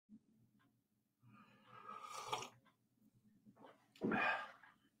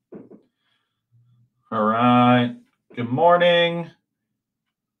All right. Good morning.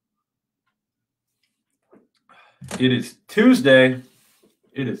 It is Tuesday.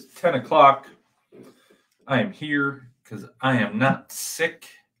 It is 10 o'clock. I am here because I am not sick.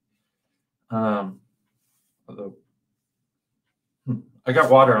 Although I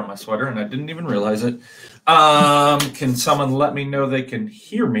got water on my sweater and I didn't even realize it. Can someone let me know they can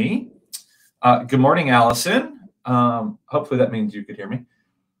hear me? Good morning, Allison. Hopefully that means you could hear me.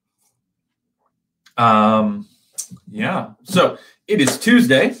 Yeah, so it is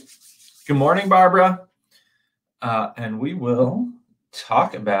Tuesday. Good morning, Barbara. And we will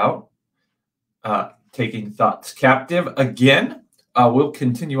talk about taking thoughts captive again. We'll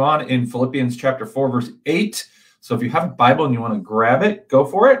continue on in Philippians chapter 4, verse 8. So if you have a Bible and you want to grab it, go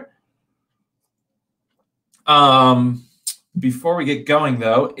for it. Before we get going,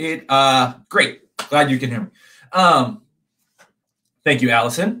 though, great. Glad you can hear me. Thank you,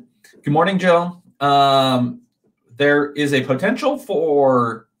 Allison. Good morning, Jill. There is a potential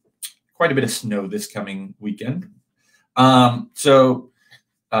for quite a bit of snow this coming weekend. So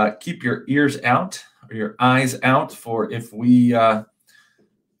keep your ears out or your eyes out for if we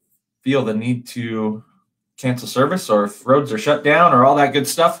feel the need to cancel service or if roads are shut down or all that good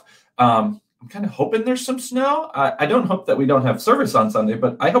stuff. I'm kind of hoping there's some snow. I don't hope that we don't have service on Sunday,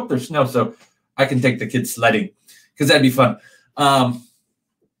 but I hope there's snow so I can take the kids sledding because that'd be fun.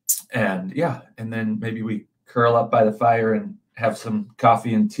 And yeah, and then maybe we curl up by the fire and have some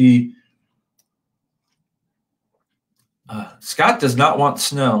coffee and tea. Scott does not want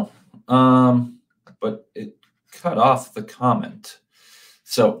snow, but it cut off the comment.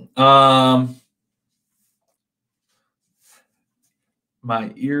 So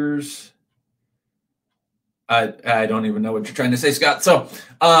my ears, I don't even know what you're trying to say, Scott. So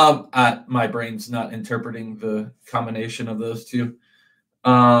my brain's not interpreting the combination of those two.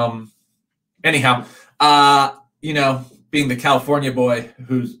 Anyhow, being the California boy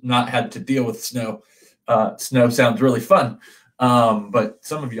who's not had to deal with snow, snow sounds really fun. But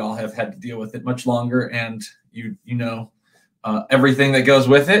some of y'all have had to deal with it much longer and you know everything that goes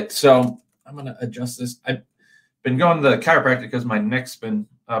with it. So I'm going to adjust this. I've been going to the chiropractor because my neck's been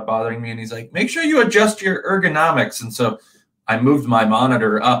bothering me. And he's like, make sure you adjust your ergonomics. And so I moved my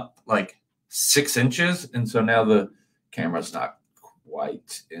monitor up like 6 inches. And so now the camera's not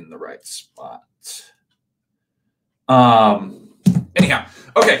quite in the right spot. Anyhow,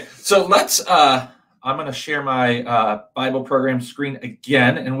 okay, so let's I'm going to share my Bible program screen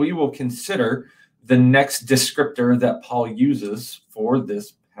again, and we will consider the next descriptor that Paul uses for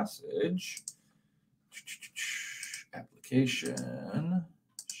this passage. Application,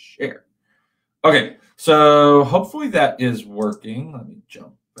 share. Okay, so hopefully that is working. Let me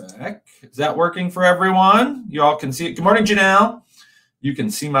jump back. Is that working for everyone? You all can see it. Good morning, Janelle. You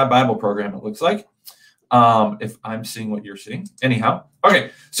can see my Bible program, it looks like, if I'm seeing what you're seeing. Anyhow, okay,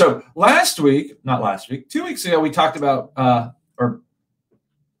 so 2 weeks ago, we talked about, or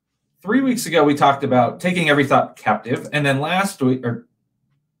 3 weeks ago, we talked about taking every thought captive. And then last week, 2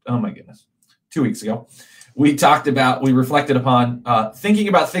 weeks ago, we reflected upon thinking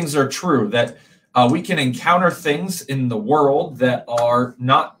about things that are true, that we can encounter things in the world that are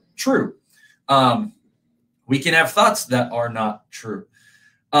not true. We can have thoughts that are not true.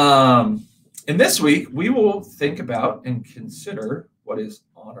 And this week, we will think about and consider what is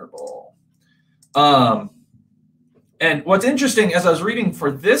honorable. And what's interesting, as I was reading for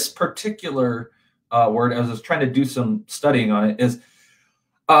this particular word, as I was trying to do some studying on it, is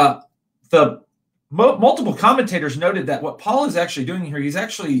the multiple commentators noted that what Paul is actually doing here, he's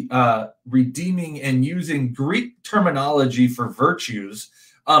actually redeeming and using Greek terminology for virtues.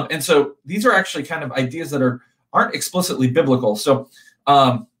 And so these are actually kind of ideas that aren't explicitly biblical. So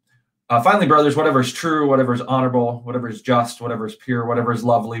finally, brothers, whatever is true, whatever is honorable, whatever is just, whatever is pure, whatever is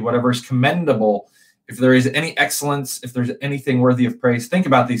lovely, whatever is commendable, if there is any excellence, if there's anything worthy of praise, think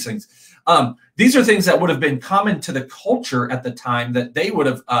about these things. These are things that would have been common to the culture at the time, that they would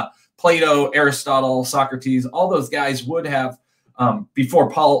have, Plato, Aristotle, Socrates, all those guys would have,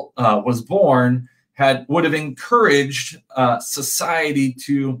 before Paul was born, would have encouraged society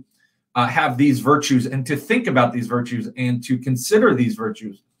to have these virtues and to think about these virtues and to consider these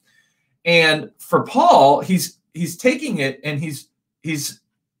virtues. And for Paul, he's taking it and he's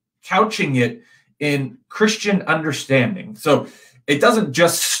couching it in Christian understanding. So it doesn't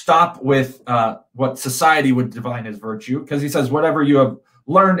just stop with what society would define as virtue, because he says, whatever you have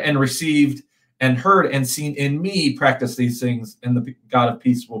learned and received and heard and seen in me, practice these things, and the God of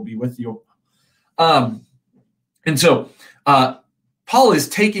peace will be with you. And so Paul is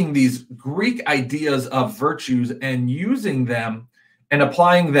taking these Greek ideas of virtues and using them and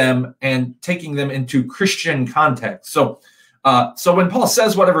applying them and taking them into Christian context. So when Paul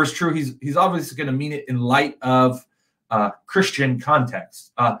says whatever is true, he's obviously going to mean it in light of Christian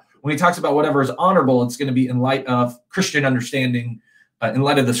context. When he talks about whatever is honorable, it's going to be in light of Christian understanding, in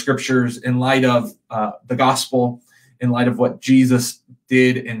light of the scriptures, in light of the gospel, in light of what Jesus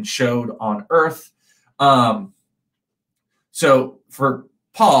did and showed on earth. So for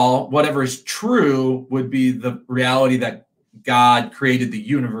Paul, whatever is true would be the reality that God created the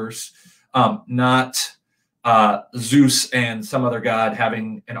universe, not Zeus and some other god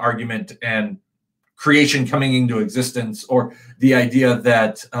having an argument and creation coming into existence, or the idea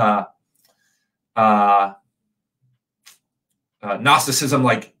that Gnosticism,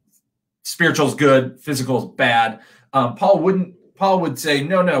 like spiritual is good, physical is bad. Paul would say,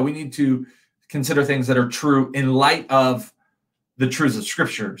 no, we need to consider things that are true in light of the truths of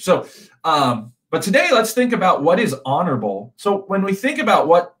Scripture. So, but today let's think about what is honorable. So when we think about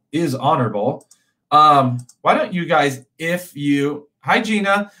what is honorable, why don't you guys, hi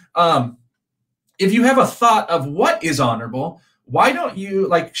Gina, if you have a thought of what is honorable, why don't you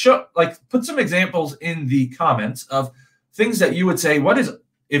put some examples in the comments of things that you would say, what is,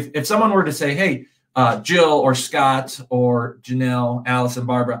 if someone were to say, hey, Jill or Scott or Janelle, Allison,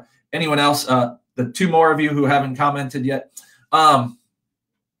 Barbara, anyone else, the two more of you who haven't commented yet,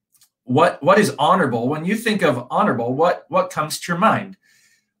 what is honorable? When you think of honorable, what comes to your mind?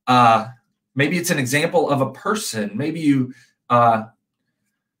 Maybe it's an example of a person. Maybe you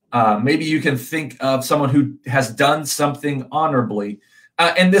can think of someone who has done something honorably.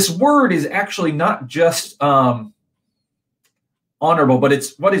 And this word is actually not just honorable, but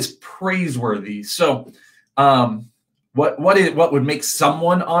it's what is praiseworthy. So what would make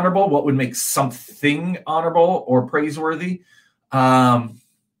someone honorable? What would make something honorable or praiseworthy? Some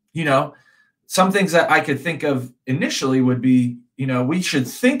things that I could think of initially would be, we should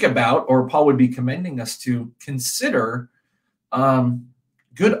think about, or Paul would be commending us to consider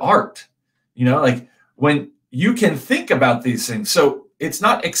good art, like when you can think about these things. So it's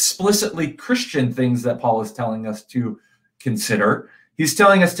not explicitly Christian things that Paul is telling us to consider. He's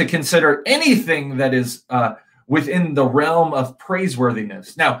telling us to consider anything that is within the realm of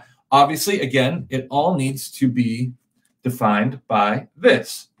praiseworthiness. Now, obviously, again, it all needs to be defined by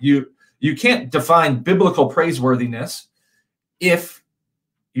this. You can't define biblical praiseworthiness if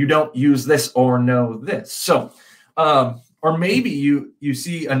you don't use this or know this. So, or maybe you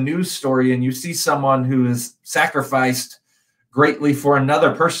see a news story and you see someone who has sacrificed greatly for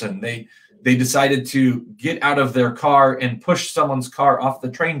another person. They decided to get out of their car and push someone's car off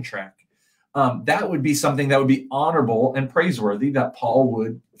the train track. That would be something that would be honorable and praiseworthy that Paul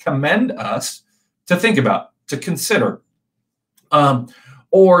would commend us to think about, to consider.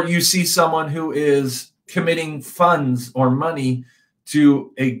 Or you see someone who is committing funds or money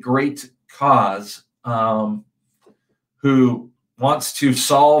to a great cause, who wants to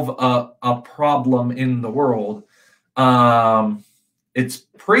solve a problem in the world. It's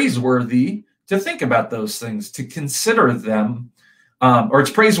praiseworthy to think about those things, to consider them, or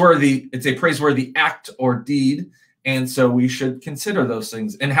it's a praiseworthy act or deed. And so we should consider those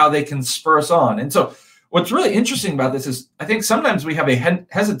things and how they can spur us on. And so what's really interesting about this is I think sometimes we have a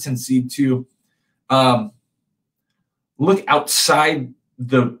hesitancy to look outside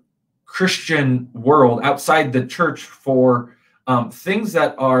the Christian world, outside the church, for things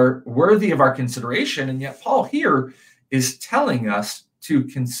that are worthy of our consideration. And yet Paul here is telling us to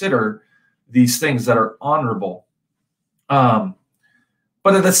consider these things that are honorable.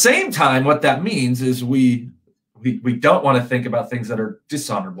 But at the same time, what that means is we don't want to think about things that are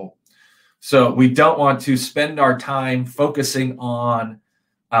dishonorable. So we don't want to spend our time focusing on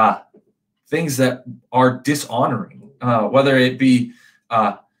things that are dishonoring, whether it be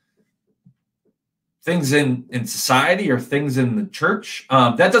things in society or things in the church.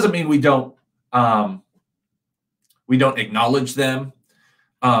 That doesn't mean we don't acknowledge them.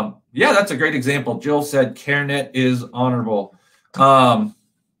 Yeah, that's a great example. Jill said CareNet is honorable.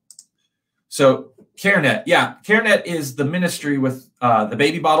 So CareNet, yeah, CareNet is the ministry with the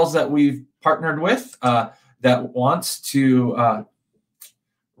baby bottles that we've partnered with that wants to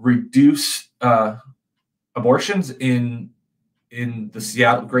reduce abortions in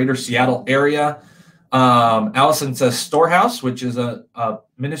the greater Seattle area. Allison says Storehouse, which is a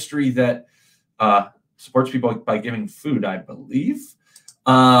ministry that supports people by giving food, I believe.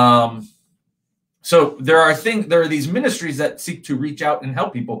 So there are these ministries that seek to reach out and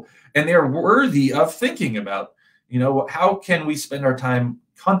help people, and they're worthy of thinking about. How can we spend our time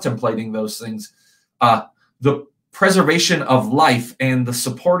contemplating those things? The preservation of life and the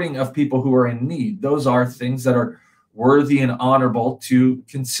supporting of people who are in need. Those are things that are worthy and honorable to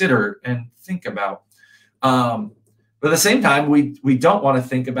consider and think about. But at the same time, we don't want to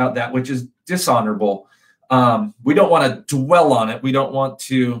think about that which is dishonorable. We don't want to dwell on it. We don't want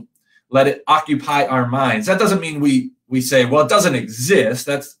to let it occupy our minds. That doesn't mean we say, well, it doesn't exist.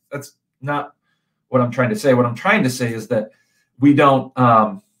 That's not what I'm trying to say. What I'm trying to say is that we don't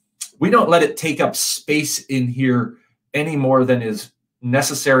let it take up space in here any more than is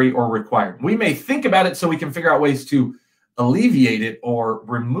necessary or required. We may think about it so we can figure out ways to alleviate it or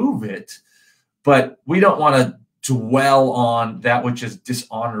remove it, but we don't want to dwell on that which is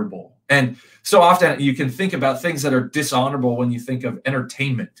dishonorable. And so often you can think about things that are dishonorable when you think of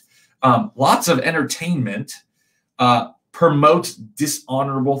entertainment. Lots of entertainment promotes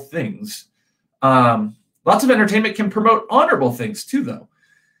dishonorable things. Lots of entertainment can promote honorable things too, though.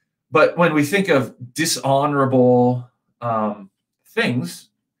 But when we think of dishonorable things,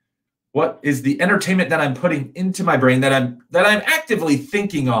 what is the entertainment that I'm putting into my brain that I'm actively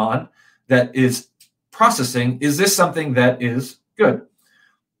thinking on, that is processing? Is this something that is good?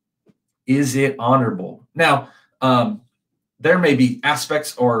 Is it honorable? Now, there may be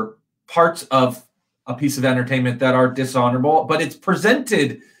aspects or parts of a piece of entertainment that are dishonorable, but it's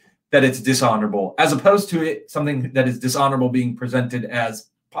presented that it's dishonorable, as opposed to it something that is dishonorable being presented as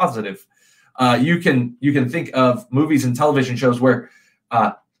positive. You can think of movies and television shows where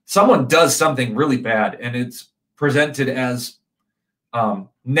someone does something really bad and it's presented as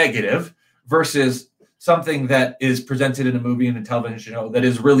negative, versus something that is presented in a movie and a television show that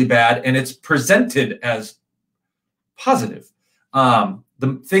is really bad and it's presented as positive.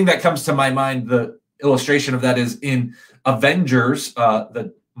 The thing that comes to my mind, the illustration of that, is in Avengers,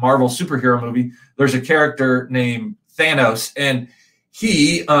 the Marvel superhero movie. There's a character named Thanos, and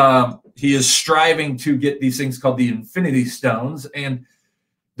he is striving to get these things called the Infinity Stones. And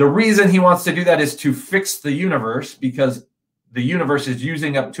the reason he wants to do that is to fix the universe, because the universe is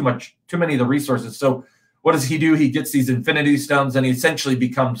using up too many of the resources. So what does he do? He gets these Infinity Stones and he essentially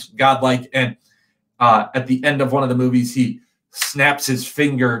becomes godlike. And at the end of one of the movies, he snaps his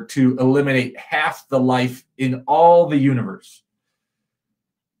finger to eliminate half the life in all the universe.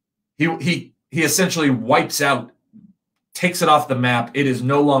 He essentially wipes out, takes it off the map. It is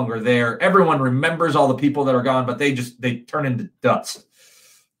no longer there. Everyone remembers all the people that are gone, but they turn into dust.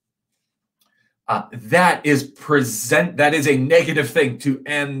 That is a negative thing, to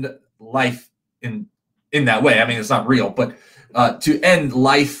end life in that way. I mean, it's not real, but to end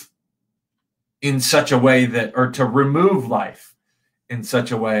life in such a way that, or to remove life in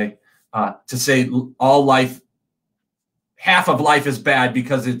such a way, to say all life, half of life is bad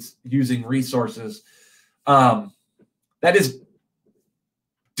because it's using resources. That is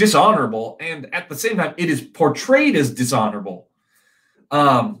dishonorable, and at the same time, it is portrayed as dishonorable.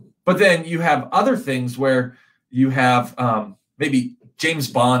 But then you have other things where you have maybe James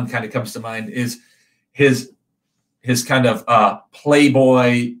Bond kind of comes to mind, is his kind of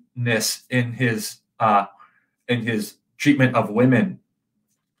playboyness in his treatment of women.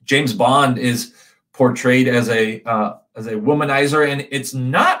 James Bond is portrayed as a womanizer, and it's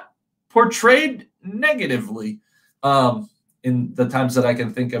not portrayed negatively. In the times that I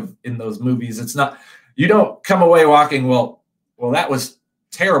can think of in those movies, it's not. You don't come away walking, well, that was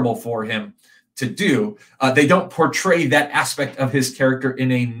terrible for him to do. They don't portray that aspect of his character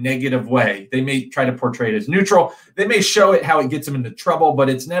in a negative way. They may try to portray it as neutral. They may show it how it gets him into trouble, but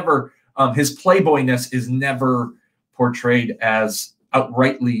it's never, his playboyness is never portrayed as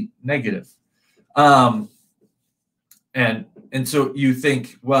outrightly negative. And so you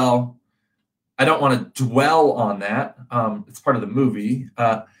think, well, I don't want to dwell on that. It's part of the movie.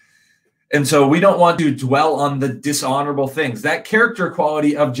 And so we don't want to dwell on the dishonorable things. That character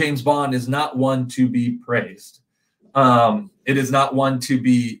quality of James Bond is not one to be praised. It is not one to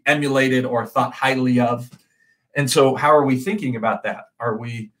be emulated or thought highly of. And so how are we thinking about that? Are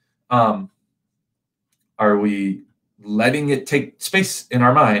we letting it take space in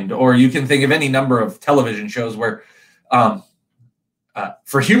our mind? Or you can think of any number of television shows where,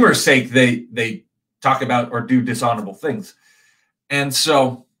 for humor's sake, they talk about or do dishonorable things. And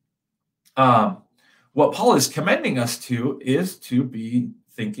so what Paul is commending us to is to be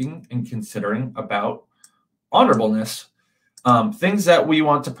thinking and considering about honorableness, things that we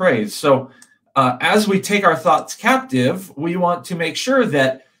want to praise. So as we take our thoughts captive, we want to make sure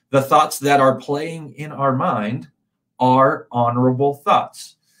that the thoughts that are playing in our mind are honorable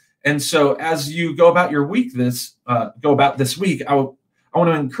thoughts. And so as you go about your week, this week, I want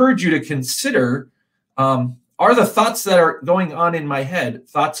to encourage you to consider, are the thoughts that are going on in my head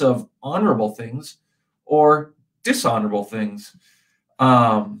thoughts of honorable things or dishonorable things?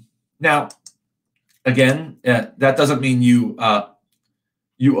 Now, Again, that doesn't mean you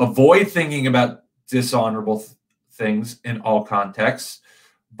avoid thinking about dishonorable things in all contexts,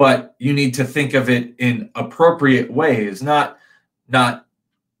 but you need to think of it in appropriate ways, not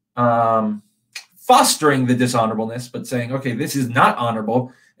fostering the dishonorableness, but saying, okay, this is not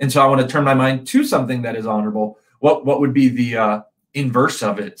honorable, and so I want to turn my mind to something that is honorable. What would be the inverse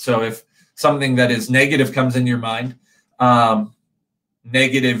of it? So if something that is negative comes in your mind,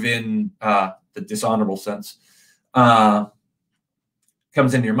 negative in the dishonorable sense, comes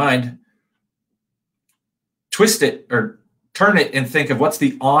into your mind, twist it or turn it and think of what's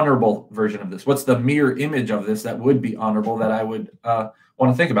the honorable version of this? What's the mirror image of this that would be honorable that I would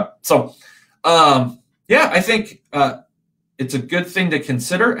want to think about? So, yeah, I think it's a good thing to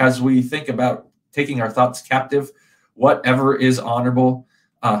consider as we think about taking our thoughts captive. Whatever is honorable,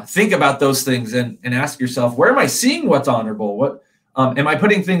 think about those things and ask yourself, where am I seeing what's honorable? What am I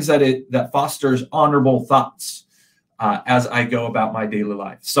putting things that fosters honorable thoughts as I go about my daily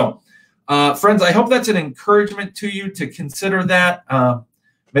life? So, friends, I hope that's an encouragement to you to consider that.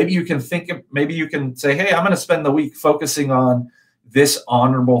 Maybe you can maybe you can say, hey, I'm going to spend the week focusing on this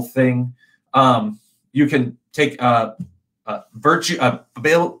honorable thing. You can take a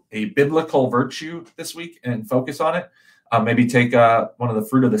biblical virtue this week and focus on it. Maybe take one of the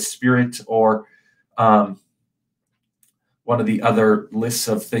fruit of the Spirit, or one of the other lists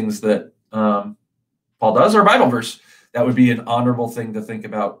of things that Paul does, or a Bible verse that would be an honorable thing to think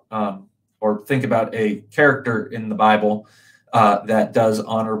about, or think about a character in the Bible that does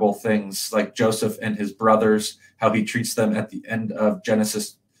honorable things, like Joseph and his brothers, how he treats them at the end of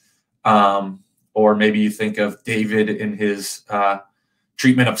Genesis. Or maybe you think of David in his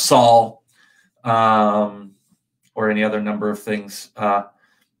treatment of Saul, or any other number of things.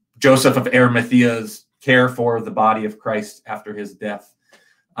 Joseph of Arimathea's care for the body of Christ after his death.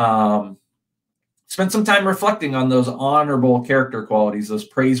 Spend some time reflecting on those honorable character qualities, those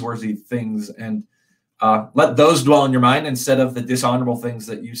praiseworthy things, and let those dwell in your mind instead of the dishonorable things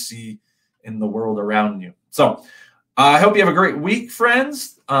that you see in the world around you. So I hope you have a great week,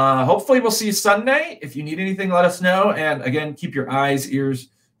 friends. Hopefully we'll see you Sunday. If you need anything, let us know. And again, keep your eyes, ears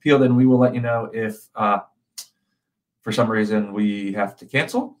peeled, and we will let you know if for some reason we have to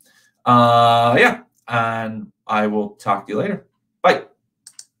cancel. Yeah, and I will talk to you later.